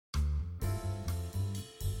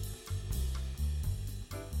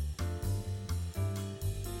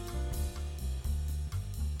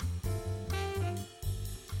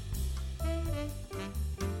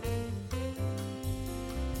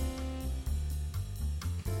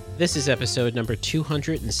This is episode number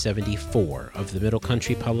 274 of the Middle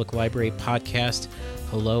Country Public Library podcast.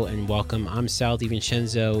 Hello and welcome. I'm Sal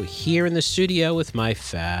DiVincenzo here in the studio with my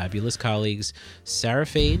fabulous colleagues, Sara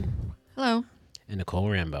Fade. Hello. And Nicole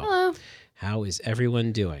Rambo. Hello. How is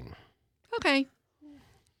everyone doing? Okay.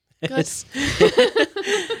 Good.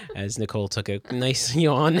 As Nicole took a nice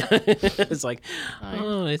yawn. It's like,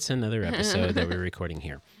 oh, it's another episode that we're recording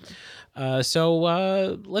here.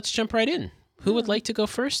 So let's jump right in. Who would like to go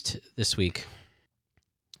first this week?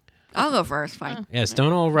 I'll go first. Fine. Yes,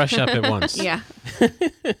 don't all rush up at once. Yeah.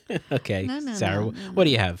 Okay. No, Sarah, what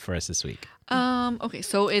do you have for us this week? Okay,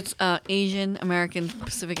 so it's Asian American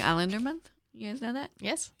Pacific Islander Month. You guys know that?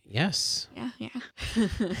 Yes. Yes. Yeah.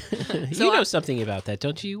 You know something about that,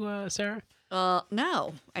 don't you, Sarah?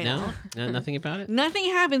 No, I don't. No, nothing about it? Nothing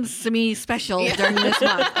happens to me special during this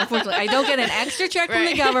month. Unfortunately, I don't get an extra check from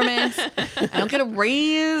the government. I don't get a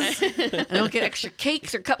raise. I don't get extra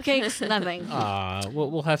cakes or cupcakes. Nothing.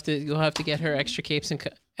 You'll have to get her extra cakes and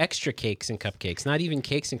cupcakes. Not even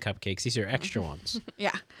cakes and cupcakes. These are extra ones.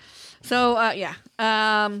 Yeah. So yeah.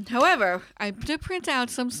 However, I did print out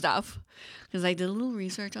some stuff because I did a little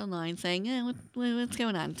research online saying, what's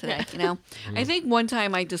going on today? You know, I think one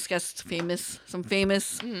time I discussed some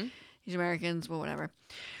famous Asian Americans, but whatever.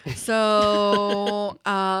 So,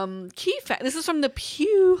 key fact. This is from the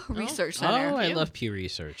Pew Research Center. Oh, I love Pew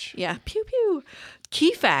Research. Yeah, Pew.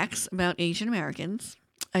 Key facts about Asian Americans: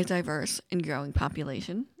 a diverse and growing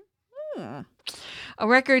population. A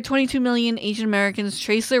record 22 million Asian Americans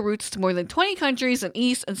trace their roots to more than 20 countries in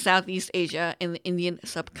East and Southeast Asia and the Indian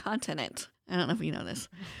subcontinent. I don't know if you know this,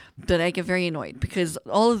 but I get very annoyed because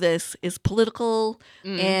all of this is political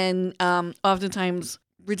and oftentimes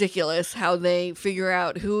ridiculous how they figure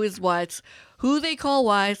out who is what, who they call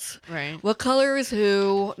what, Right. what color is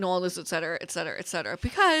who, and all this, et cetera, et cetera, et cetera.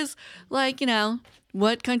 Because, like, you know,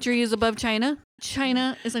 what country is above China?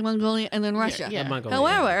 China is like Mongolia and then Russia. Yeah. Mongolia.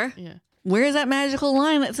 However, Yeah. where is that magical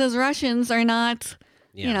line that says Russians are not,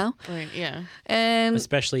 you know? Right. Yeah. And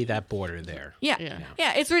Especially that border there. yeah,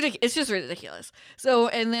 it's ridiculous. It's just ridiculous. So,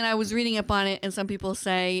 and then I was reading up on it, and some people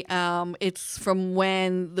say it's from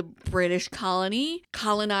when the British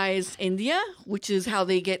colonized India, which is how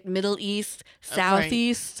they get Middle East,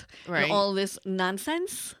 Southeast, Right. and all this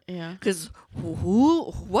nonsense. Yeah. Because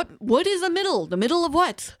what is the middle? The middle of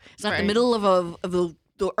what? It's not the Right. middle of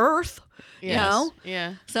the earth. Yes. You know?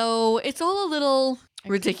 Yeah. So it's all a little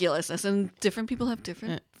ridiculousness, and different people have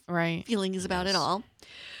different Right. feelings about it all.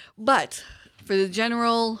 But for the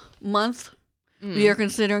general month, we are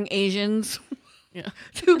considering Asians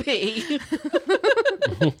to be.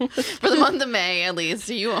 For the month of May, at least.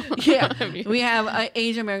 We have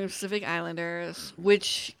Asian American Pacific Islanders,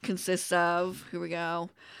 which consists of, here we go,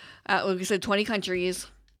 like we said, 20 countries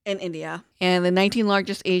and India. And the 19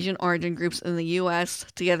 largest Asian origin groups in the U.S.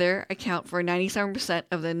 together account for 97%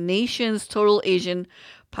 of the nation's total Asian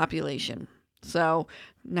population. So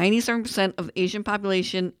 97% of the Asian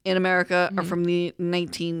population in America are from the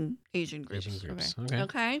 19 Asian groups.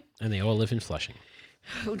 Okay. And they all live in Flushing.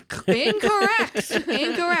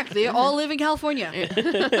 Incorrect. They all live in California.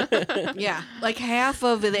 Yeah. Like half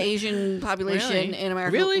of the Asian population in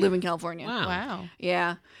America live in California. Wow.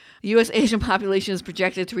 Yeah. The U.S. Asian population is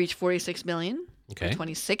projected to reach 46 million by Okay.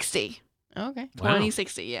 2060. Okay.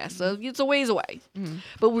 2060, yeah. So it's a ways away.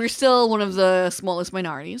 But we're still one of the smallest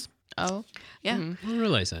minorities. Oh. Yeah. I didn't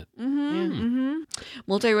realize that.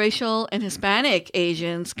 Multiracial and Hispanic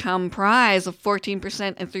Asians comprise of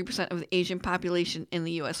 14% and 3% of the Asian population in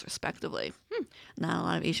the U.S. respectively. Not a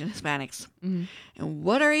lot of Asian Hispanics. And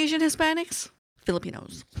what are Asian Hispanics?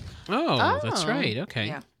 Filipinos. Oh, that's right. Okay.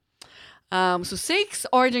 Yeah. So 6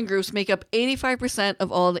 origin groups make up 85%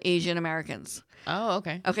 of all the Asian Americans. Oh,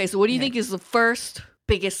 okay. Okay, so what do you think is the first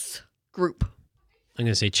biggest group? I'm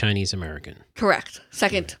going to say Chinese American. Correct.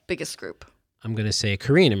 Second biggest group. I'm going to say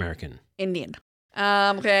Korean American. Indian.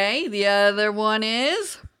 Okay, the other one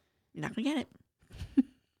is... You're not going to get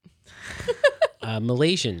it.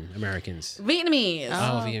 Malaysian Americans. Vietnamese.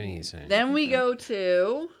 Oh, Vietnamese. Then we go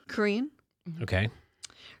to Korean, Okay.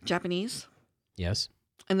 Japanese, Yes.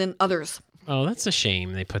 and then others. Oh, that's a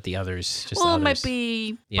shame. They put the others. Just Well, others. it might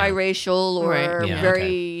be Yeah. biracial or Right. Yeah,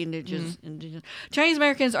 very indigenous. Chinese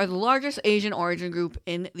Americans are the largest Asian origin group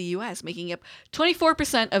in the U.S., making up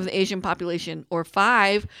 24% of the Asian population, or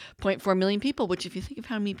 5.4 million people, which if you think of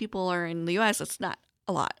how many people are in the U.S., that's not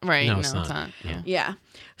a lot. Right. No, No, it's it's not. not. Yeah. Yeah.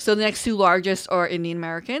 So the next two largest are Indian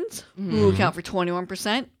Americans, who account for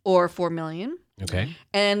 21%, or 4 million. Okay.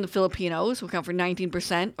 And the Filipinos, who account for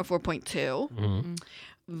 19%, or 4.2.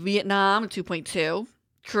 Vietnam, 2.2.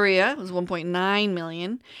 Korea was 1.9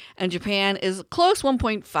 million, and Japan is close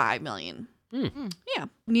 1.5 million. Yeah.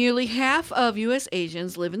 Nearly half of U.S.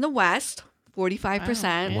 Asians live in the West,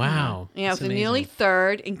 45%. Wow. Yeah, That's with a nearly amazing.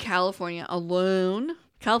 third in California alone.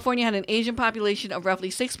 California had an Asian population of roughly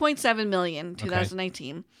 6.7 million in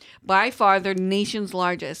 2019. By far, their nation's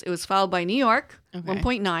largest. It was followed by New York, Okay.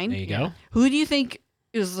 1.9. There you go. Who do you think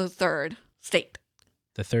is the third state?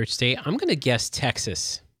 The third state. I'm going to guess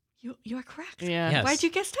Texas. You are correct. Yeah. Yes. Why'd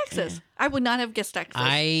you guess Texas? I would not have guessed Texas.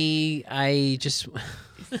 I just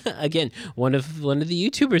again one of the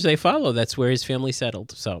YouTubers I follow. That's where his family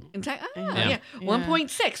settled. So Yeah.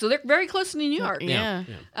 1.6. So they're very close to New York. Yeah.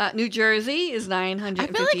 New Jersey is I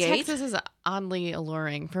 958. feel like Texas is oddly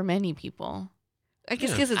alluring for many people. I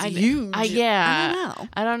guess Yeah. because it's I- huge. yeah. I don't know.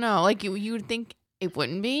 I don't know. Like you would think it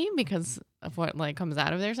wouldn't be because of what like comes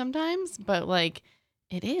out of there sometimes, but like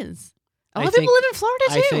it is. A I lot of people think- live in Florida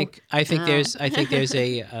too. I think Oh. there's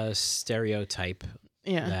a stereotype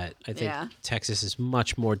Yeah. that I think Yeah. Texas is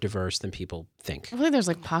much more diverse than people think. I feel like there's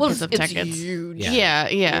like Well, pockets it's of Texas. huge. Yeah.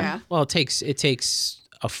 Yeah. Well, it takes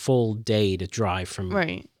a full day to drive from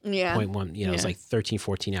Right. Yeah. point one. It's Yeah. like 13,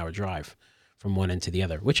 14-hour drive from one end to the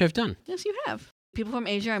other, which I've done. Yes, you have. People from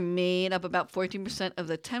Asia are made up about 14% of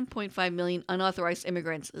the 10.5 million unauthorized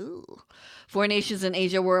immigrants. Ooh. Foreign nations in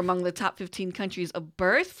Asia were among the top 15 countries of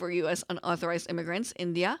birth for U.S. unauthorized immigrants.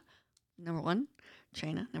 India, number 1.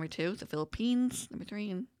 China, number 2. The Philippines, number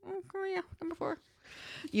 3. And Korea, number 4.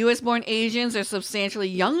 U.S.-born Asians are substantially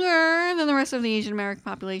younger than the rest of the Asian American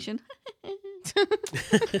population.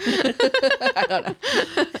 I don't know.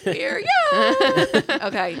 Here you go.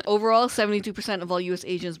 Okay. Overall, 72% of all U.S.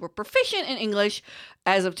 Asians were proficient in English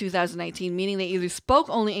as of 2019, meaning they either spoke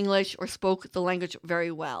only English or spoke the language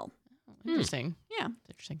very well. Interesting. Yeah.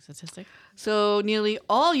 Interesting statistic. So nearly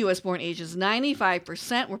all U.S.-born Asians,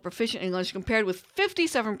 95%, were proficient in English, compared with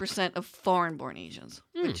 57% of foreign-born Asians,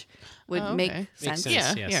 which would Oh, make okay. sense. sense.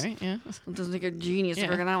 Yeah. yes. Yeah. Right. Yeah. It doesn't take a genius to Yeah.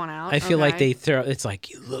 figure that one out. I feel like Okay. they throw. It's like,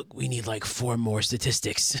 look, we need like 4 more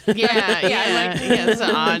statistics. Yeah. Yeah, Yeah. like- Yeah. It's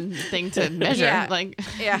an odd thing to measure. Yeah. Like.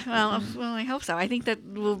 Yeah, well, I hope so. I think that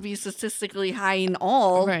will be statistically high in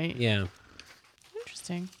all. Right. Yeah.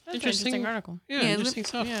 Interesting. That's Interesting. an interesting article. Yeah. Yeah, Interesting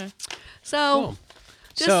stuff. Yeah. So, Cool.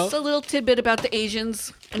 just So- a little tidbit about the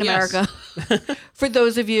Asians in Yes. America. For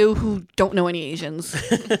those of you who don't know any Asians.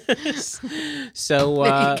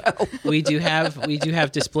 So we do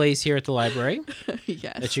have displays here at the library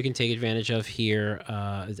Yes. that you can take advantage of here,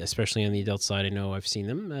 especially on the adult side. I know I've seen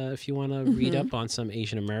them. If you want to read up on some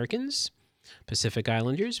Asian Americans, Pacific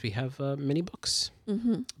Islanders, we have many books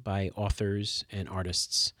by authors and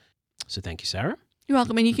artists. So thank you, Sarah. You're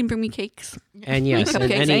welcome, and you can bring me cakes. And yes, and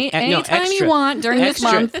Cupcakes. any, no, Anytime extra, you want during this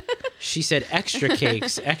extra- month. She said extra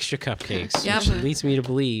cakes, extra cupcakes, Yep. which leads me to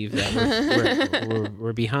believe that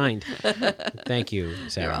we're behind. Thank you,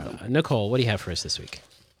 Sarah. Nicole, what do you have for us this week?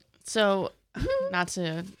 So, not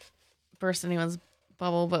to burst anyone's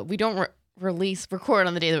bubble, but we don't record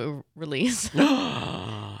on the day that we release.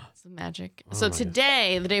 It's the magic. So my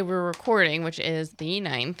today, the day we're recording, which is the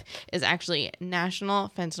 9th, is actually National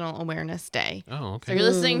Fentanyl Awareness Day. Oh, So okay. you're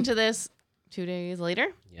listening to this 2 days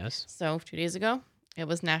later. Yes. So 2 days ago, it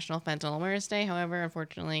was National Fentanyl Awareness Day. However,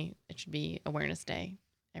 unfortunately, it should be Awareness Day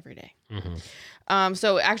every day. Mm-hmm.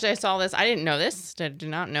 So actually, I saw this. I didn't know this. I did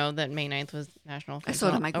not know that May 9th was National Fentanyl I saw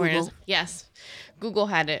it on my Awareness. Google. Yes. Google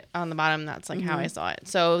had it on the bottom. That's like how I saw it.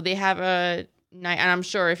 So they have a night, and I'm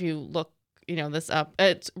sure if you look, this up,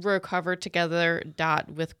 it's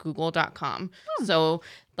recovertogether.withgoogle.com. So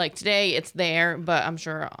like today it's there, but I'm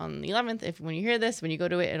sure on the 11th, when you hear this, when you go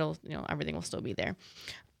to it, it'll, everything will still be there.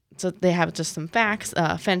 So they have just some facts.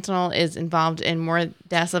 Fentanyl is involved in more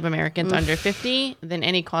deaths of Americans under 50 than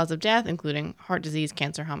any cause of death, including heart disease,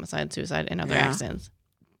 cancer, homicide, suicide, and other accidents.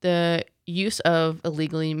 The use of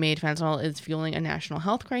illegally made fentanyl is fueling a national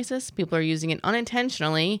health crisis. People are using it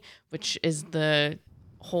unintentionally, which is the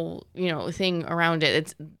whole, thing around it.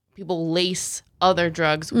 It's people lace other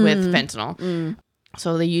drugs with fentanyl.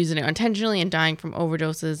 So they use it unintentionally and dying from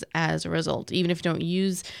overdoses as a result. Even if you don't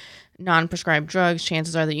use non-prescribed drugs,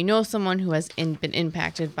 chances are that you know someone who has been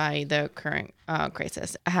impacted by the current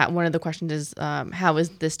crisis. One of the questions is, how is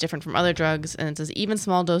this different from other drugs? And it says even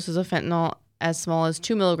small doses of fentanyl, as small as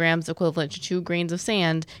 2 milligrams, equivalent to 2 grains of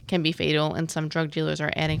sand, can be fatal. And some drug dealers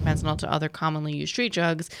are adding fentanyl to other commonly used street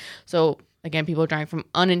drugs. So again, people are dying from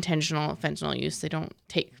unintentional fentanyl use. They don't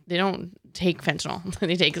take fentanyl.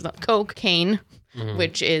 They take cocaine,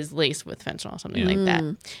 which is laced with fentanyl, something like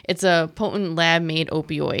that. It's a potent lab-made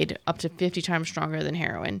opioid, up to 50 times stronger than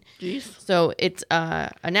heroin. Jeez. So it's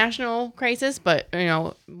a national crisis, but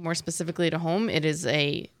more specifically to home, it is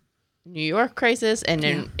a New York crisis, and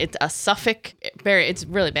then it's a Suffolk. It's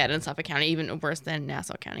really bad in Suffolk County, even worse than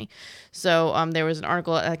Nassau County. So there was an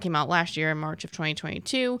article that came out last year in March of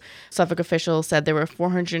 2022. Suffolk officials said there were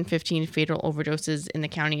 415 fatal overdoses in the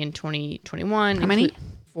county in 2021. How many?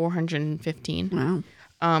 415. Wow.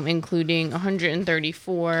 Including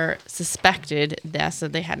 134 suspected deaths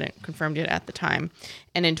that they hadn't confirmed yet at the time.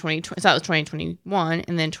 And in 2020, so that was 2021.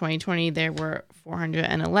 And then 2020, there were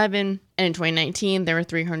 411. And in 2019, there were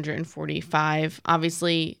 345.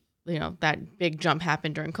 Obviously, that big jump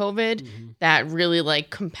happened during COVID. That really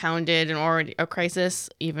compounded an already a crisis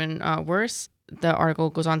even worse. The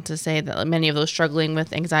article goes on to say that many of those struggling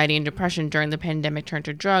with anxiety and depression during the pandemic turned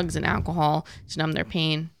to drugs and alcohol to numb their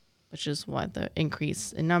pain, which is why the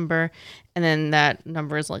increase in number. And then that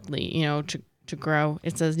number is likely, to grow.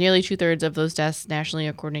 It says nearly 2/3 of those deaths nationally,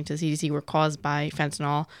 according to the CDC, were caused by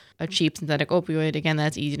fentanyl, a cheap synthetic opioid. Again,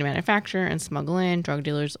 that's easy to manufacture and smuggle in. Drug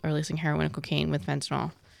dealers are lacing heroin and cocaine with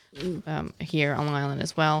fentanyl here on Long Island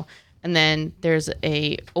as well. And then there's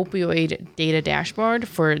a opioid data dashboard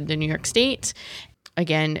for the New York State.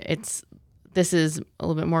 Again, this is a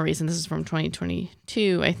little bit more recent. This is from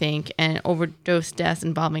 2022, I think, and overdose deaths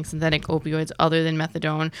involving synthetic opioids other than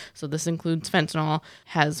methadone, so this includes fentanyl,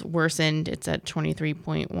 has worsened. It's at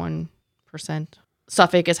 23.1%.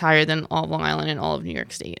 Suffolk is higher than all of Long Island and all of New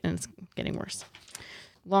York State, and it's getting worse.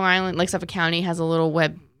 Long Island, like Suffolk County, has a little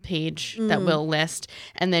web page that will list,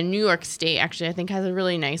 and then New York State actually I think has a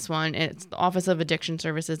really nice one. It's the Office of Addiction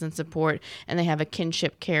Services and Support, and they have a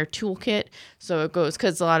kinship care toolkit. So it goes,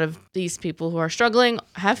 because a lot of these people who are struggling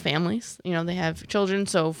have families, they have children.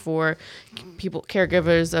 So for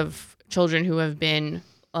caregivers of children who have been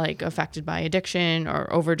affected by addiction or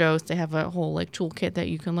overdose, they have a whole toolkit that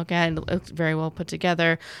you can look at, and it's very well put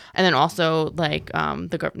together. And then also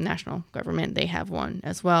the national government, they have one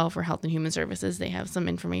as well for Health and Human Services. They have some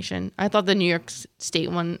information. I thought the New York State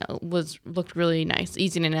one looked really nice,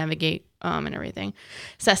 easy to navigate, and everything.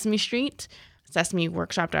 Sesame Street,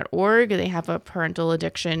 sesameworkshop.org, they have a parental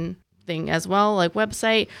addiction thing as well,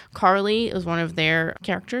 website. Carly is one of their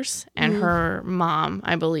characters, and her mom,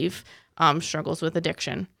 I believe, struggles with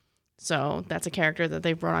addiction. So that's a character that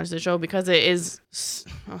they brought onto the show because it is,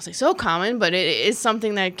 I won't say so common, but it is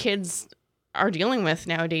something that kids are dealing with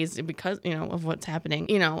nowadays because, of what's happening.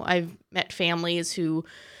 I've met families who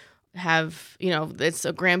have, it's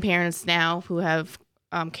grandparents now who have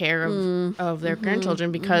care of their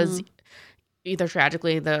grandchildren because either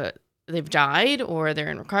tragically they've died or they're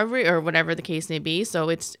in recovery or whatever the case may be. So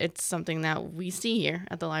it's something that we see here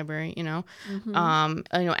at the library,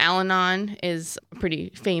 Al-Anon is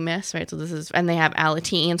pretty famous, right? So and they have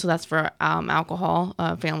Alateen, so that's for alcohol,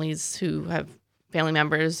 families who have family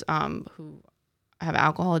members who have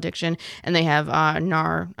alcohol addiction, and they have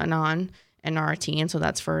Nar-Anon and Narateen, so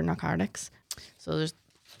that's for narcotics. So there's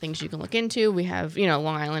things you can look into. We have,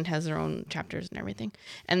 Long Island has their own chapters and everything.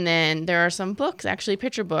 And then there are some books, actually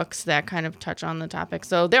picture books, that kind of touch on the topic.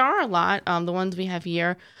 So there are a lot. The ones we have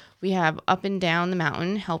here, we have Up and Down the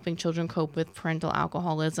Mountain, Helping Children Cope with Parental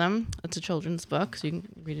Alcoholism. It's a children's book, so you can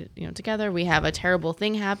read it, together. We have A Terrible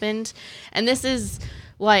Thing Happened. And this is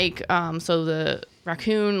so the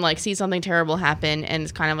raccoon sees something terrible happen, and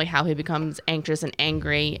it's kind of how he becomes anxious and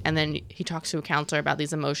angry, and then he talks to a counselor about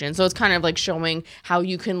these emotions. So it's kind of showing how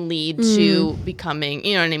you can lead to becoming,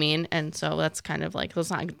 you know what I mean? And so that's kind of so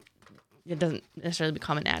it's not, it doesn't necessarily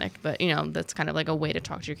become an addict, but that's kind of a way to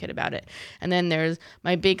talk to your kid about it. And then there's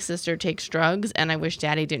My Big Sister Takes Drugs and I Wish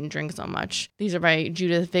Daddy Didn't Drink So Much. These are by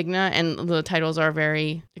Judith Vigna, and the titles are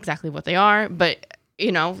very exactly what they are, but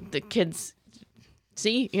the kids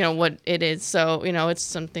see, what it is. So, it's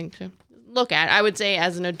something to look at. I would say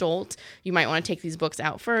as an adult, you might want to take these books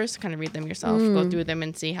out first, kind of read them yourself, go through them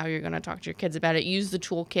and see how you're going to talk to your kids about it. Use the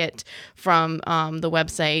toolkit from the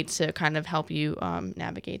website to kind of help you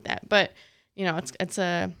navigate that. But, it's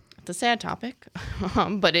a sad topic,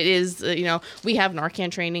 but it is, we have Narcan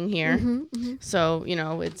training here. So,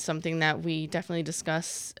 it's something that we definitely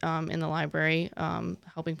discuss in the library,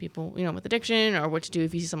 helping people, with addiction or what to do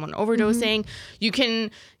if you see someone overdosing. You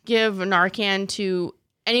can give Narcan to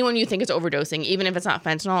anyone you think is overdosing, even if it's not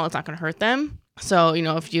fentanyl, it's not going to hurt them. So,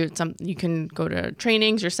 if you can go to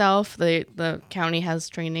trainings yourself. The county has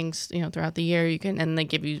trainings, throughout the year. And they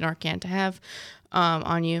give you Narcan to have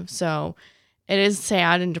on you. So it is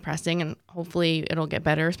sad and depressing, and hopefully it'll get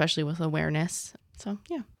better, especially with awareness. So,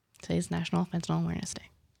 yeah, today's National Fentanyl Awareness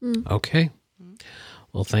Day. Okay.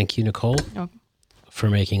 Well, thank you, Nicole, for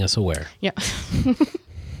making us aware. Yeah.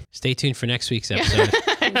 Stay tuned for next week's episode.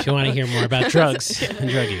 if you want to hear more about drugs and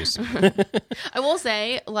drug use. I will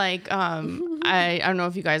say, like, I don't know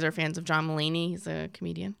if you guys are fans of John Mulaney. He's a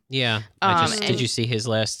comedian. Yeah. Did you see his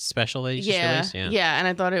last special that he just released? Yeah, and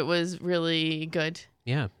I thought it was really good.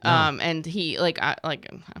 Yeah. No. And he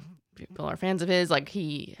people are fans of his. Like,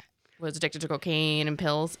 he was addicted to cocaine and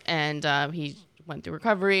pills, and he went through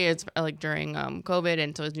recovery. It's like during COVID,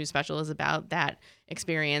 and so his new special is about that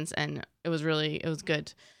experience, and it was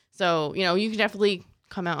good. So, you know, you can definitely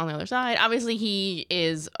come out on the other side. Obviously, he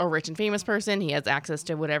is a rich and famous person. He has access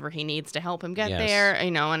to whatever he needs to help him get there,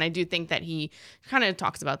 you know, and I do think that he kind of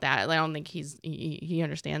talks about that. I don't think he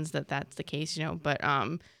understands that that's the case, you know, but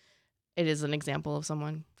it is an example of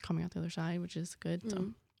someone coming out the other side, which is good. So.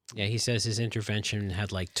 Yeah, he says his intervention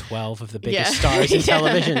had like 12 of the biggest stars in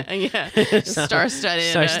television. So, star-studded.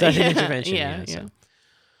 Star-studded intervention. Yeah. So.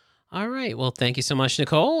 All right. Well, thank you so much,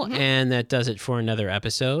 Nicole. Mm-hmm. And that does it for another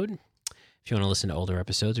episode. If you want to listen to older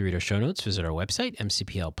episodes or read our show notes, visit our website,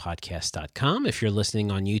 mcplpodcast.com. If you're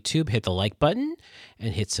listening on YouTube, hit the like button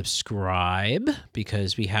and hit subscribe,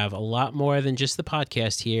 because we have a lot more than just the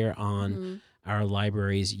podcast here on our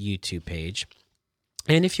library's YouTube page.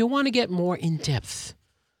 And if you want to get more in-depth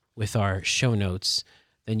with our show notes,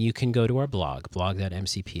 then you can go to our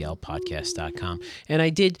blog.mcplpodcast.com. And I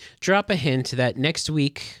did drop a hint that next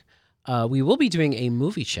week we will be doing a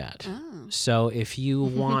movie chat. Oh. So if you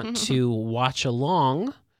want to watch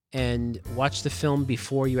along and watch the film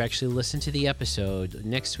before you actually listen to the episode,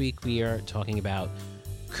 next week we are talking about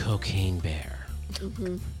Cocaine Bear.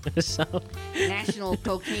 Mm-hmm. So, National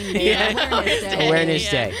Cocaine Bear Awareness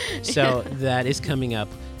Day. So that is coming up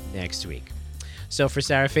next week. So for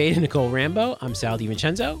Sara Fade and Nicole Rambo, I'm Sal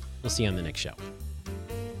DiVincenzo. We'll see you on the next show.